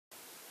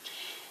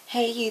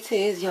Hey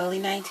YouTube, it's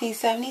Yoli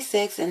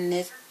 1976 and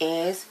this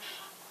is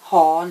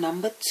haul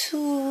number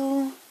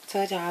 2.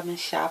 Told y'all I've been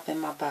shopping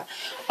my butt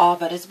off,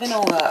 but it's been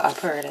over a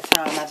period of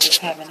time. I just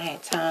haven't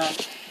had time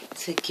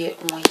to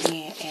get on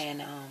here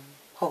and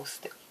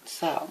post it.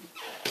 So,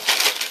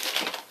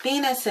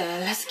 being that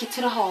said, let's get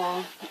to the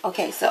haul.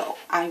 Okay, so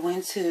I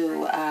went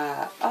to,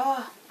 I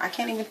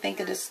can't even think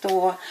of the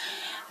store.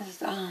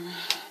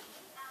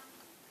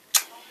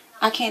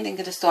 I can't think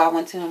of the store I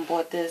went to and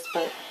bought this,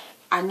 but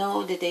I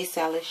know that they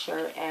sell a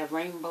shirt at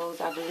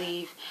Rainbows, I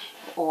believe,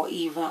 or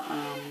either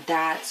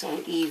Dots,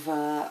 or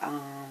either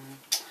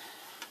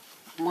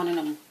one of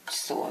them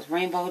stores,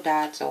 Rainbow,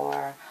 Dots,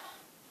 or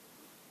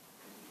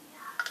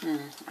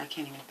I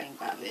can't even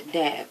think of it,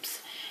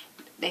 Dabs.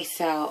 They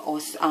sell, or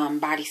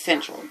Body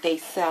Central. They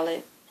sell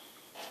it,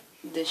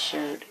 this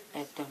shirt,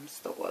 at them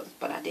stores,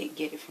 but I didn't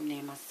get it from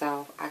there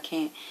myself. I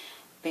can't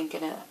think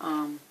of the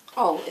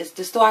it's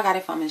the store I got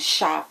it from is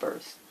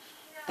Shoppers.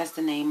 That's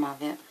the name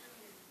of it.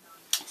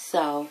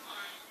 So,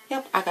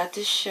 yep, I got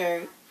this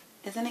shirt.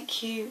 Isn't it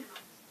cute?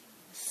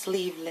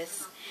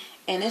 Sleeveless.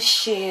 And it's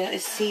sheer,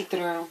 it's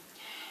see-through.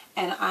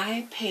 And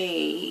I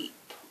paid,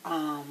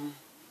 I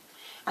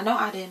know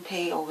I didn't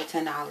pay over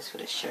 $10 for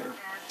this shirt.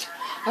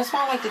 That's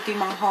why I like to do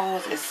my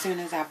hauls as soon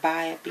as I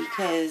buy it,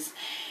 because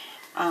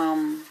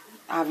I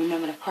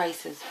remember the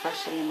prices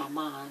freshly in my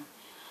mind.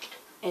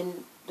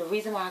 And the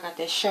reason why I got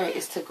this shirt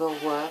is to go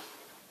with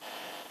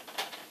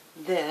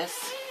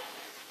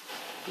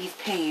these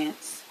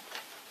pants.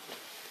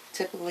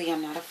 Typically,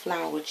 I'm not a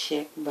flower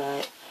chick,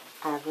 but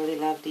I really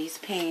love these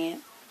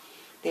pants.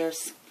 They're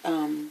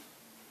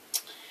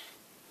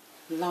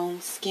long,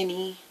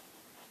 skinny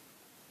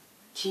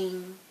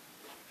jean.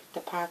 The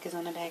pockets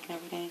on the back and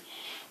everything.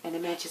 And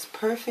it matches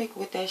perfect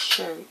with that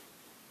shirt.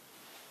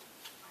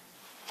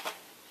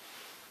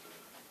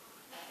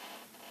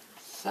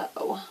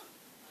 So,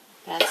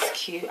 that's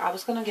cute. I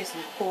was going to get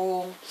some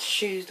cool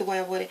shoes to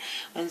wear with it.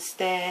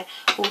 Instead,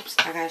 oops,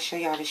 I got to show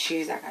y'all the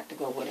shoes I got to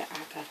go with it. I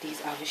got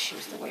these other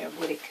shoes to wear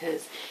with it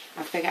because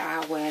I figure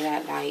I'll wear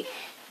that like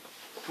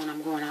when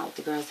I'm going out with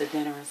the girls to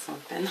dinner or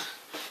something.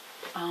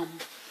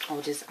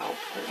 Or just out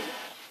pretty.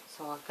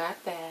 So I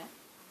got that.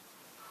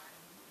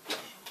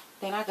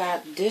 Then I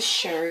got this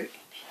shirt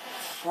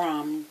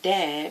from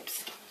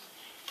Dabs.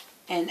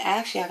 And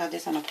actually I got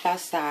this on a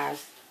plus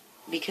size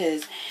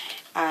because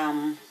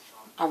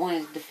I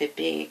wanted it to fit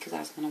big because I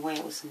was going to wear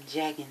it with some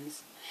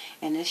jeggings.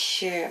 And this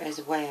shirt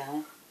as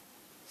well.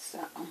 So,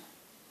 and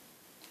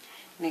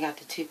they got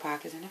the 2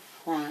 pockets in the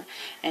front.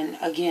 And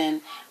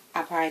again,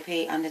 I probably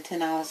paid under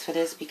 $10 for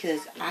this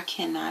because I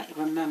cannot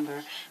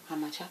remember how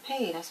much I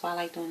paid. That's why I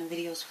like doing the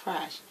videos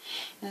fresh.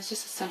 And it's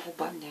just a simple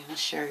button-down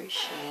shirt.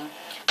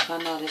 So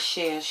I know the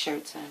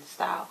shirts in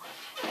style.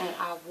 And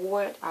I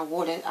wore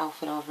that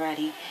outfit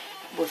already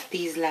with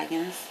these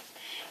leggings.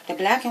 The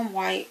black and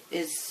white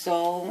is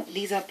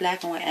these are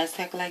black and white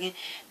Aztec leggings.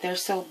 They're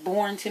so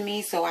boring to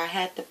me, so I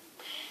had to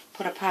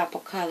put a pop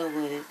of color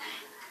with it.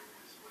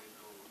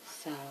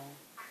 So,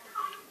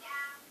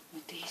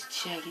 with these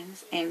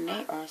jeggings, and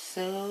they are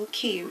so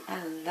cute.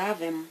 I love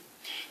them.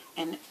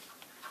 And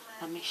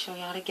let me show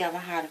y'all together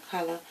how the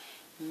color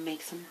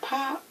makes them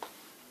pop.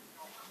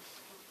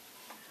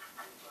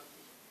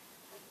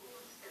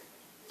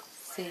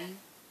 See?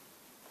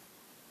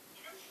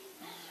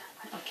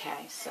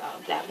 Okay, so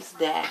that was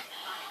that.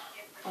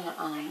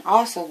 I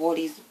also wore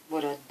these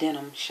with a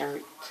denim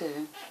shirt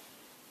too.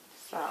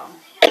 So,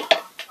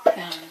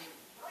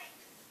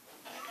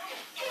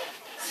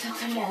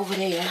 since I'm over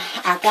there,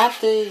 I got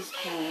these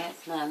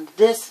pants. Now,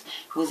 this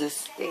was a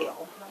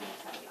steal. Let me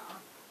tell y'all.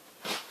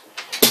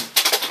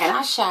 And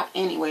I shop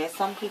anywhere.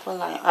 Some people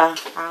like,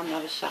 I'll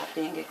never shop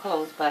there and get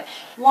clothes. But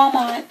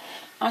Walmart,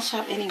 I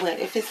shop anywhere.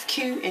 If it's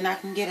cute and I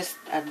can get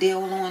a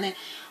deal on it,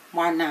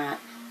 why not?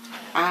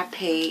 I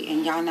paid,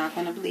 and y'all not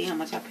going to believe how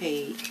much I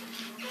paid.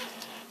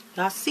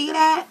 Y'all see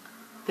that?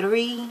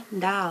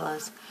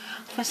 $3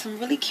 for some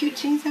really cute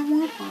jeans I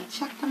want.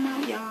 Check them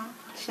out, y'all.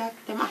 Check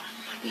them out.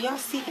 Do y'all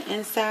see the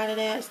inside of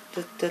that?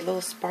 The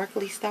little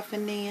sparkly stuff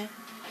in there?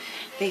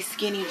 They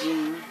skinny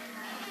jeans.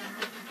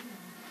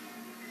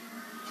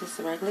 Just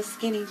regular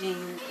skinny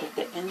jeans, but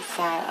the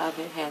inside of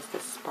it has the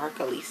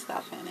sparkly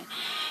stuff in it.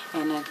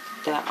 And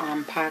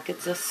the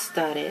pockets are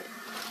studded.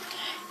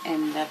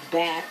 And the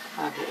back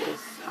of it is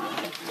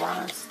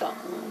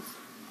rhinestones.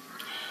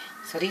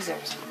 So these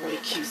are some really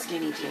cute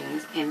skinny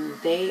jeans. And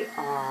they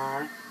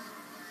are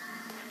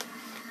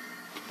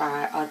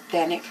by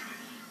Authentic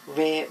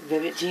Red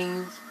Vivid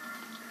Jeans.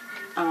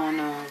 I don't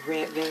know,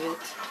 Red Vivid.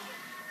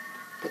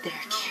 But they're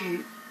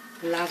cute.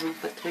 Love them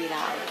for $3.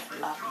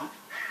 Love them.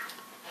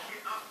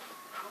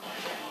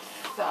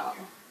 So,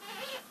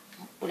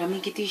 let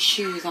me get these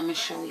shoes. I'm going to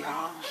show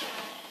y'all.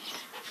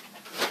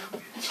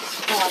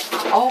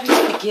 I always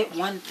forget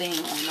one thing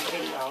on the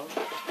video.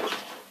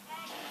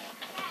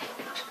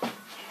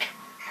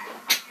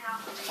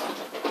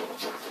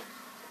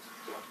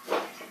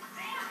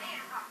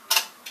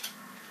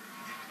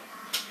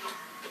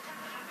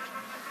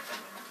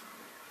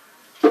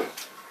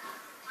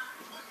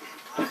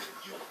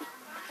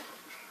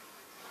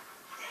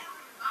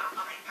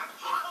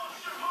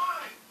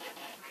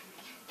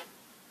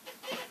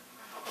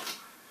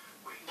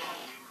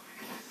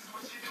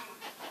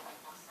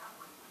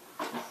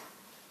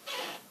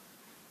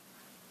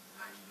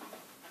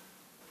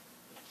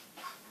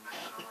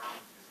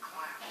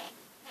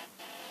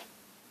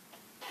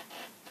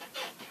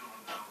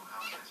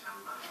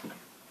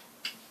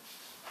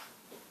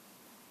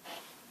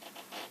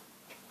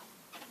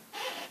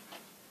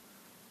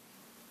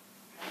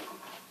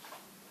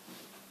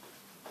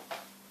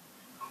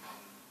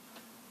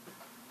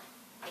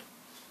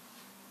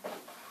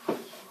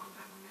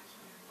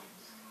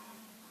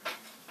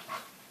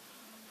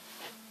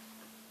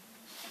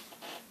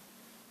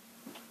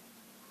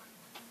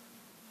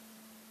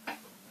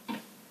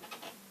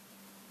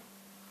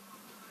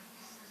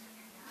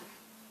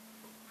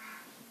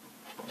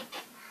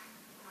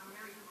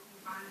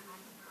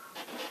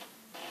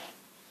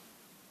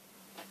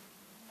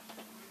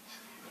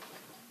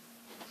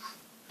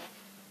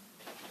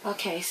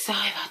 Okay,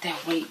 sorry about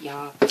that wait,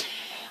 y'all.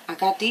 I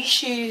got these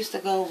shoes to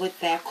go with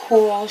that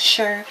coral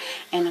shirt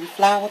and them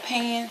flower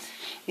pants.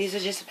 These are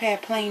just a pair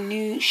of plain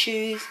nude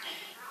shoes.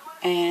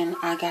 And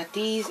I got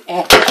these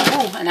at,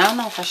 oh, and I don't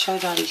know if I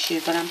showed y'all these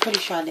shoes, but I'm pretty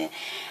sure I did.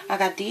 I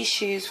got these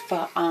shoes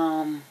for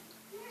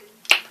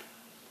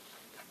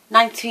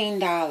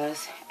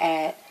 $19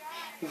 at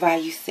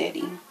Value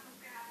City.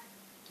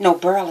 No,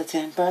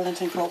 Burlington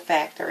Coat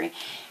Factory,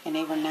 and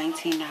they were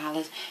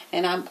 $19.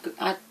 And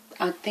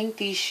I think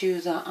these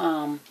shoes are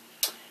I'm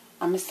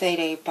gonna say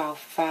they about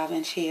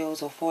 5-inch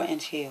heels or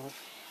 4-inch heels.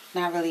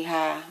 Not really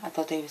high. I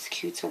thought they was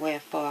cute to wear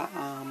for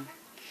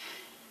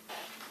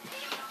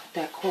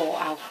that cool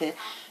outfit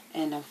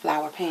and the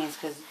flower pants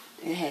because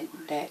it had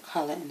that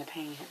color in the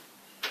pants.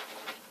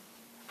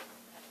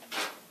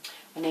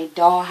 And they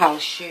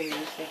dollhouse shoes.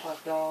 They call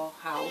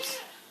dollhouse.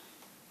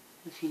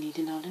 If you need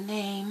to know the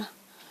name. And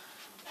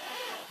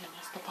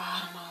that's the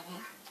bottom of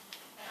it.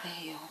 There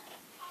you go.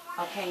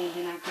 Okay, and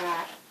then I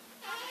got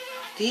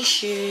these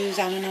shoes.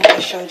 I don't know if I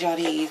showed y'all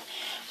these.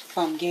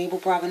 From Gabriel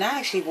Brother. And I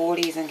actually wore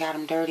these and got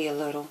them dirty a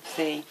little.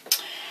 See?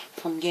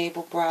 From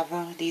Gabriel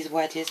Brother. These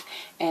wedges.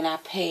 And I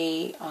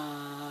paid,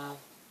 I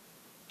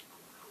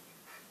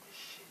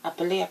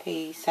believe I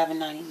paid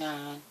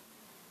 $7.99.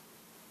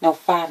 No,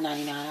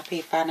 $5.99. I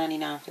paid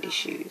 $5.99 for these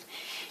shoes.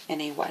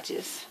 And they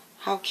wedges.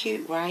 How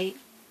cute, right?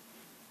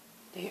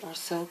 They are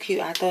so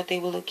cute. I thought they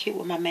would look cute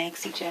with my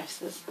maxi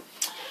dresses.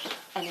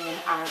 And then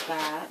I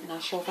got,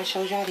 not sure if I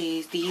showed y'all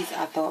these. These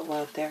I thought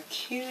were their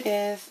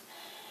cutest.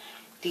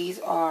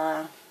 These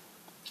are,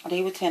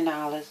 they were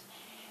 $10.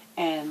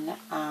 And,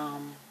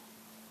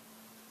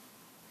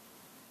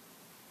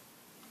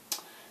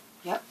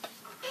 yep.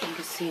 You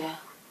can see the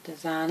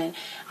design.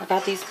 I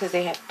got these because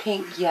they have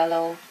pink,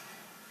 yellow.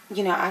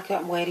 You know, I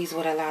couldn't wear these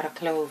with a lot of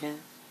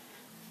clothing.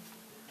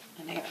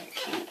 And they're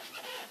cute.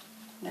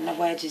 And the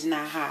wedge is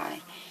not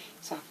high.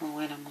 So I can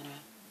wear them on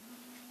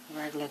a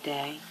regular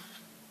day.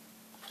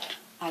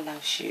 I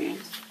love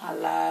shoes. I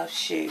love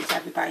shoes.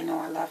 Everybody know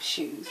I love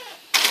shoes.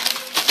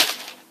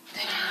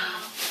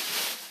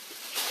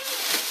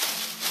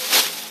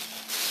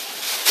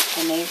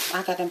 And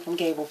I got them from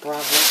Gabriel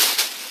Brothers.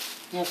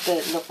 You have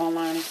to look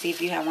online and see if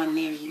you have one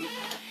near you.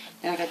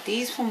 Then I got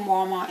these from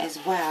Walmart as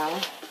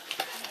well.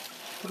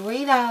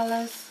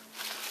 $3.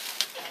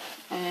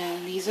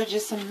 And these are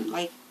just some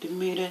like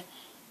Bermuda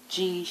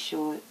jean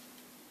shorts.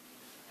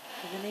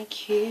 Isn't they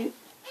cute?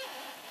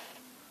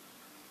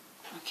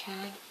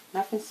 Okay.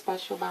 Nothing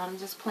special about them.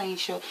 Just plain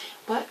short.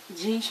 But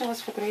jean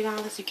shorts for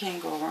 $3, you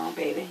can't go wrong,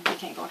 baby. You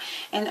can't go wrong.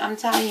 And I'm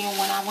telling you,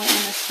 when I went in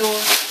the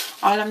store,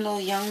 all them little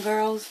young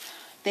girls,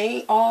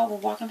 they all were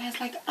walking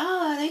past like,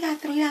 oh, they got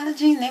 $3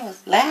 jeans. They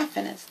was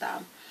laughing and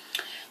stuff.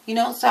 You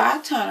know, so I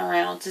turned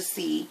around to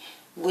see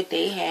what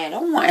they had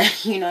on.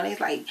 You know, they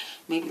like,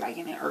 maybe like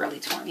in their early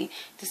 20s.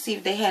 To see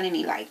if they had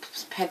any like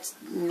pets,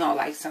 you know,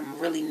 like some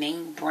really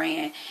name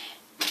brand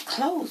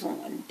clothes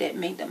on that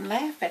made them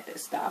laugh at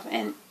this stuff.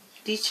 And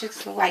these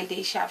chicks look like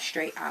they shop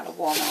straight out of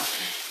Walmart.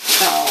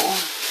 So,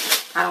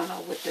 I don't know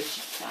what the,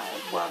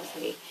 was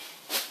they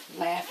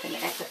laughing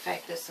at the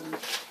fact that some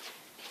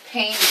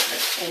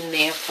pants in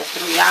there for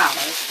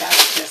 $3.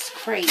 That's just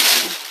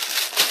crazy.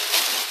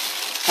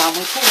 So I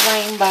went to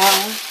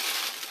Rainbow.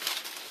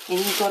 And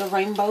you go to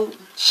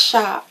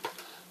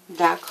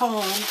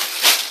rainbowshop.com.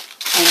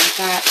 And I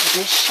got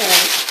this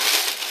shirt.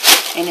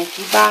 And if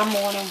you buy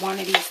more than one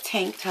of these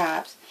tank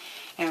tops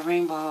at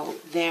Rainbow,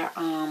 they're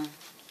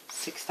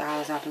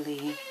 $6, I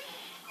believe.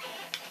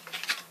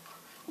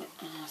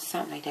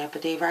 Something like that.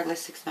 But they regular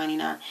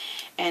 $6.99.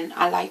 And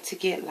I like to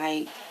get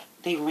like,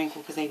 they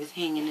wrinkled because they was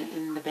hanging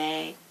in the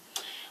bag.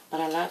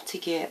 But I love to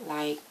get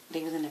like,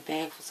 they was in the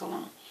bag for so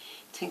long.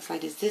 Tanks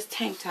like this. This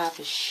tank top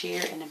is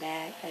sheer in the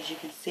bag, as you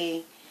can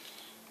see.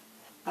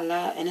 I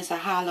love, and it's a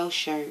hollow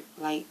shirt.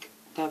 Like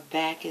the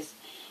back is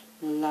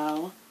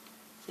low.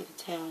 See the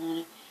tail on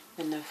it.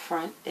 And the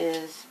front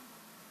is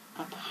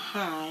up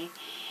high.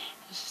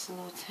 It's just a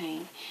little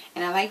tank.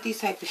 And I like these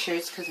type of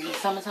shirts because in the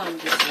summertime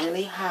it gets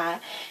really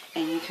hot.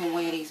 And you can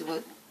wear these,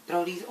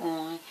 throw these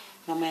on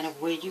no matter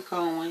where you're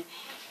going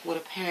with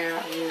a pair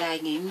of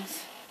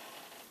leggings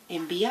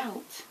and be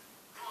out.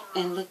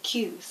 And look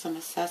cute. Some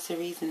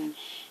accessories and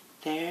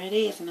there it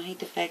is. And I hate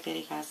the fact that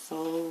it got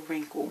so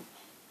wrinkled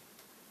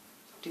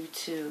due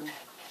to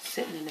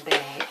sitting in the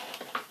bag.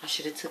 I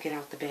should have took it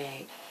out the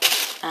bag.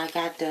 I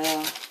got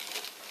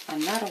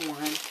another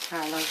one,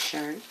 hollow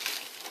shirt.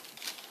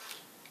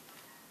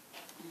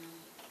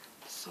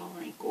 So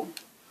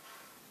wrinkled.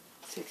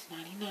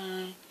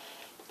 $6.99.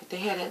 But they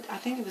had I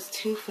think it was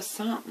 2 for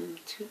something.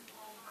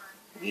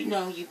 You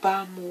know, you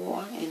buy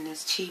more and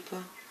it's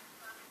cheaper.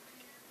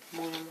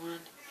 More than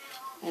one.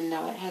 And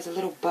it has a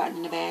little button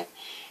in the back.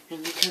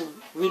 And you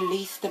can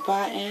release the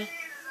button.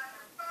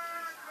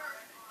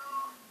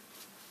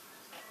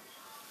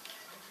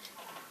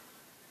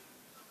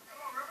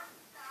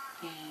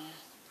 And,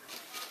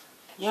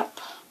 yep.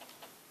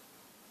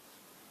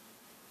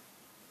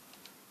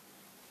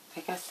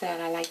 Like I said,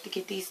 I like to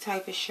get these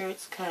type of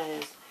shirts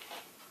because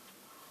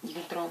you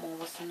can throw them on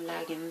with some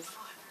leggings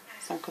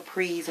some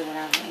capris or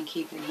whatever and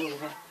keep it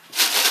moving.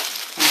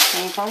 And it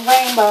came from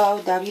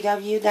Rainbow,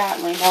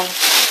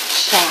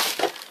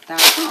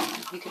 www.rainbowshop.com.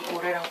 You can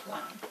order it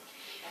offline.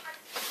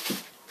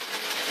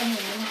 And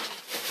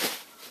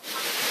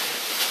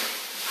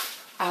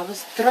I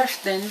was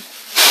thrifting.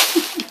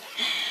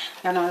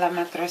 Y'all know I love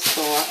my thrift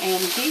store.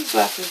 And these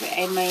dresses,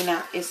 it may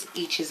not, it's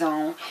each his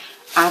own.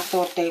 I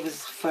thought they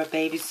was for a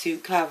baby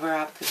suit cover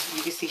up because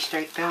you can see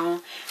straight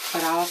through.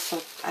 But I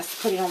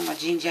put it on my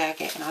jean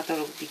jacket and I thought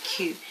it would be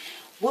cute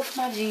with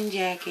my jean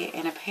jacket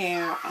and a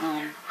pair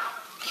of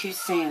cute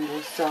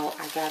sandals. So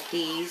I got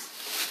these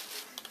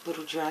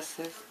little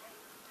dresses.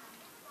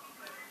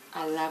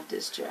 I love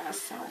this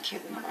dress. I don't care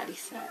what nobody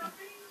says.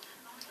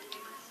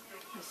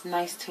 It's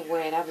nice to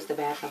wear. That was the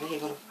back of it. Here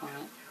go the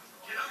front.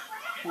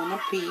 On the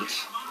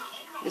beach.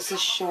 This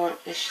is short.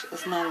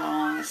 It's not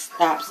long. It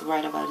stops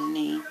right above the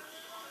knee.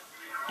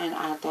 And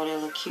I thought it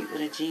looked cute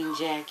with a jean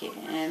jacket.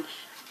 And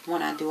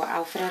when I do an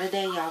outfit of the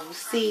day, y'all will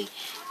see.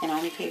 And I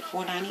only paid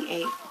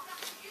 $4.98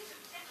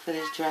 for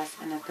this dress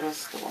in the thrift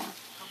store.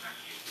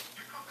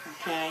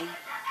 Okay.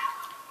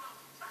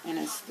 And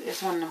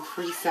it's one of them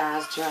free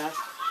size dress.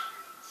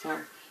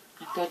 So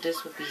I thought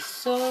this would be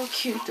so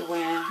cute to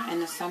wear in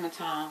the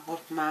summertime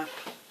with my,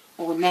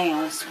 or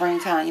now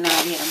springtime, you know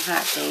how we have them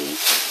hot days,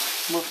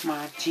 with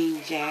my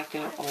jean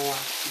jacket, or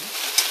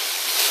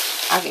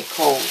I get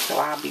cold, so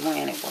I'll be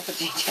wearing it with a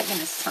jean jacket in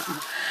the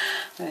summer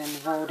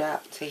and rolled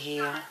up to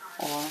here,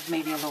 or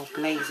maybe a little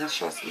blazer,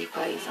 short sleeve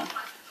blazer.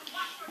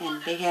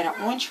 And they had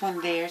an orange one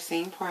there,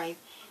 same price,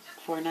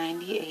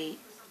 $4.98.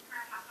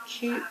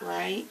 Cute,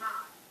 right?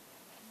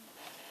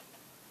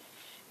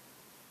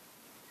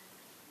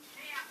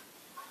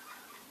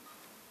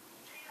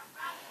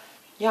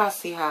 Y'all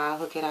see how I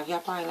hook it up. Y'all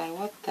probably like,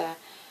 what the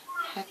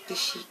heck did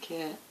she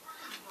get?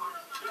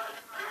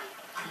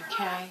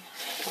 Okay.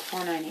 For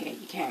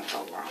 $4.98, you can't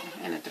go wrong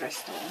in a thrift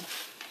store.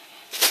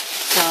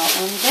 So,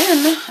 and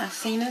then I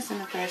seen this in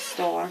the thrift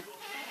store.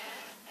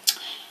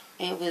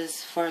 It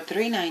was for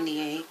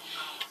 $3.98.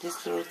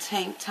 This little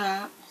tank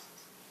top,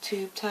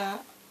 tube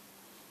top.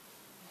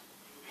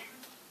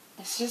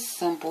 It's just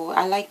simple.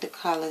 I like the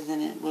colors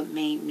in it. What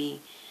made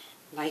me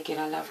like it.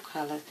 I love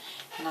colors.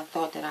 And I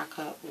thought that I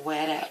could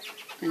wear that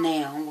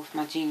now with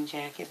my jean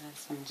jacket and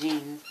some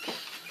jeans or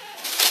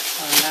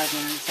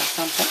leggings or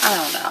something. I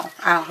don't know.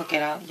 I'll hook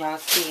it up. Y'all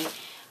see.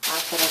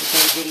 I'll put up a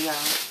good video.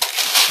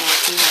 Y'all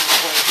see how I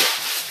work it.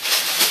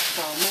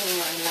 So moving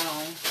right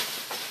along.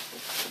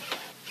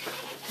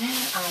 Then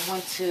I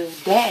went to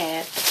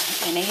Dad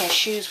and they had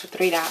shoes for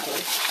 $3.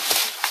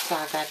 So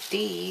I got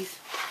these.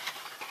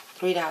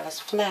 $3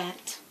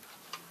 flat.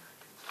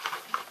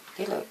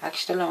 They look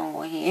extra long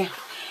on here.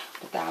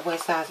 But I wear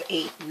size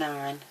 8,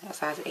 9. A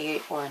size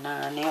 8 or a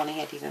 9. They only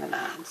had these in a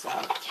 9. So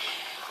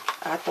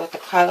I thought the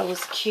color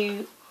was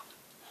cute.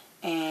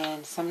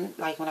 And some,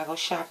 like when I go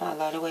shopping, I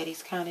love to wear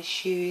these kind of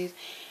shoes.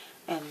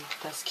 And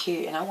that's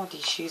cute. And I want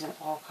these shoes in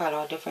all color,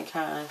 all different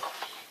kinds.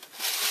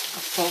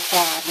 So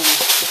far,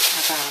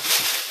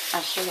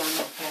 I'll show y'all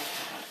another pair.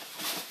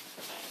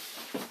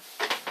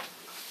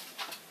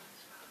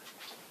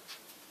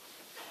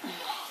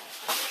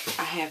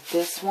 I have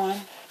this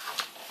one.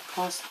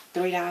 Cost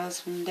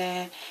 $3 from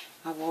Dad.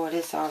 I wore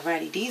this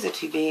already. These are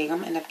too big. I'm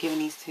going to end up giving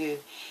these to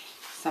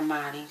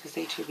somebody because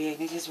they're too big.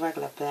 They're just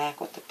regular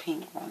black with the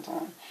pink ones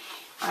on.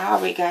 I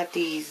already got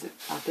these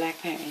a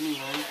black pair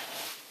anyway.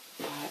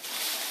 But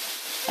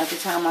at the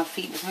time my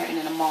feet was hurting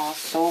in the mall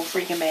so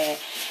freaking bad.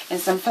 And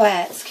some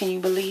flats. Can you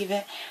believe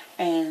it?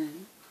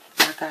 And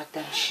I got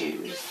them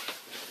shoes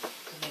to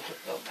make it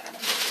feel better.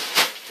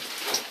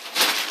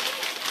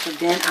 So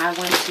then I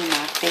went to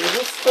my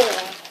favorite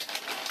store.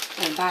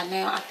 And by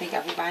now, I think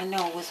everybody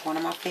knows it's one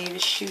of my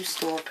favorite shoe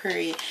store,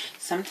 period.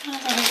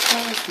 Sometimes I get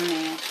clothes from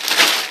there.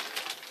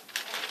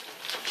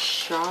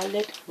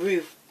 Charlotte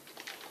Russe.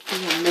 Be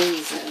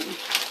amazing.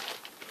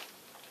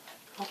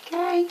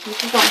 Okay? You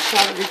can go on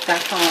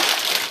charlotterusse.com.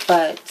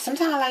 But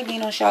sometimes I like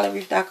being on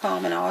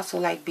charlotterusse.com. And I also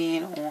like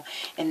being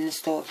in the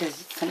store because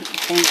some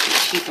things are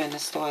cheaper in the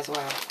store as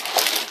well.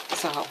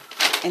 So,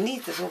 and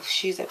these are little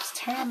shoes that was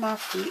tearing my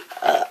feet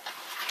up.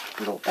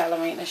 Little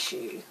ballerina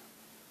shoes.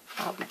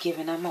 I'll be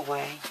giving them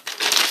away.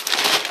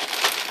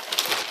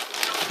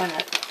 But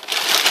I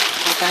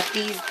got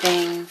these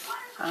things.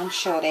 I'm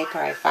sure they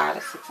probably 5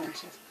 to 6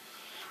 inches.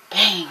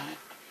 Bang.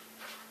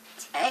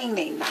 Dang,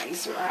 they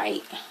nice,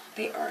 right?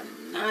 They are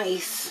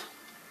nice.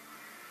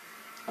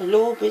 A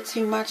little bit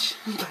too much,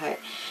 but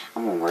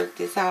I'm going to work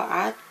this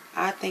out.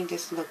 I think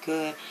this look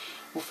good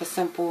with a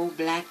simple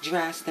black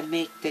dress to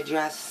make the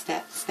dress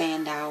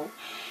stand out.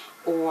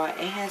 Or it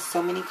has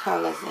so many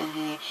colors in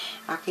here.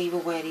 I could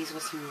even wear these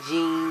with some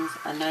jeans,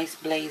 a nice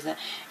blazer,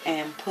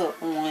 and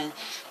put on.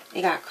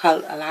 It got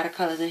a lot of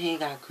colors in here.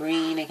 It got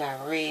green, it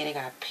got red, it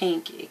got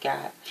pink, it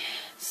got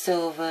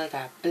silver, it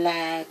got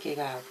black, it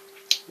got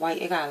white.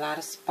 It got a lot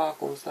of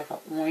sparkles, like an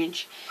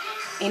orange.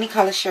 Any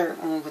color shirt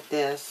on with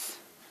this.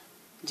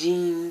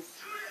 Jeans,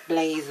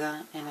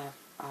 blazer, and a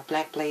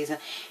black blazer,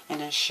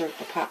 and a shirt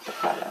to pop the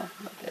color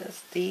with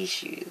this. These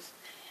shoes.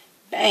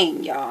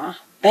 Bang, y'all.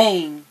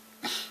 Bang.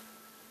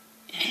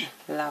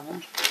 Love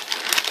them.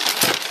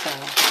 So,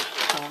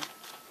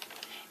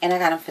 and I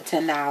got them for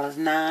 $10.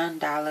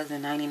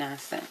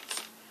 $9.99.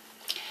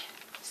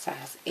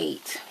 Size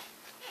 8.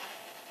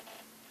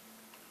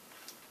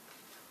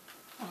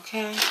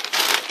 Okay.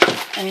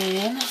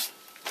 And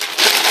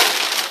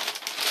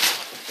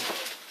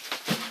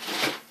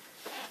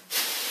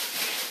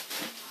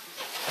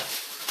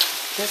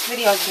this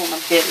video is getting a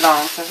bit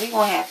long, so we're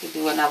going to have to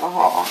do another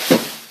haul.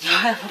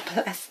 Y'all have a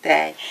blessed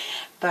day.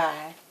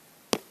 Bye.